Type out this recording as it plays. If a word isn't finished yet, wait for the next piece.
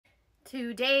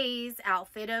Today's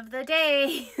outfit of the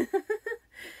day.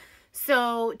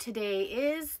 So today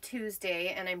is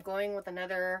Tuesday and I'm going with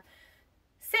another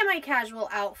semi-casual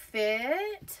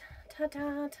outfit.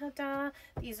 Ta-da, ta-da.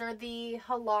 These are the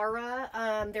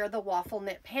Halara. They're the waffle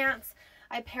knit pants.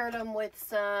 I paired them with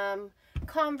some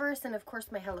Converse and of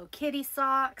course my Hello Kitty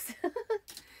socks.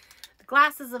 The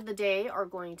glasses of the day are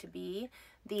going to be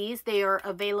these. They are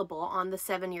available on the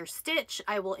 7-Year Stitch.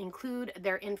 I will include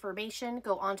their information.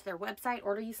 Go onto their website,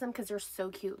 order you some because they're so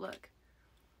cute. Look,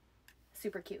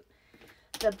 super cute.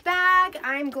 The bag,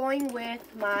 I'm going with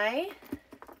my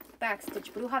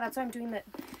Backstitch Bruja. That's why I'm doing that.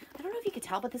 I don't know if you could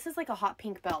tell, but this is like a hot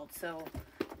pink belt, so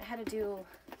I had to do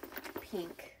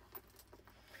pink.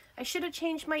 I should have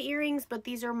changed my earrings, but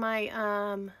these are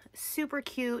my super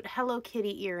cute Hello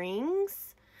Kitty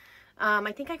earrings.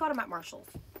 I think I got them at Marshall's.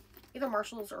 Either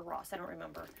Marshall's or Ross, I don't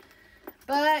remember.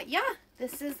 But yeah,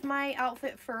 this is my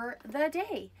outfit for the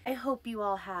day. I hope you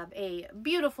all have a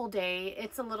beautiful day.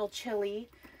 It's a little chilly.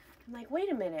 I'm like,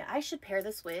 wait a minute, I should pair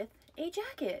this with a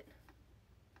jacket.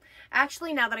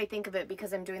 Actually, now that I think of it,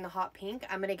 because I'm doing the hot pink,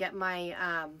 I'm going to get my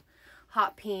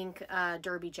hot pink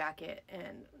derby jacket,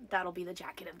 and that'll be the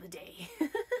jacket of the day.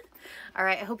 All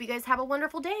right, I hope you guys have a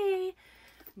wonderful day.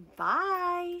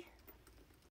 Bye.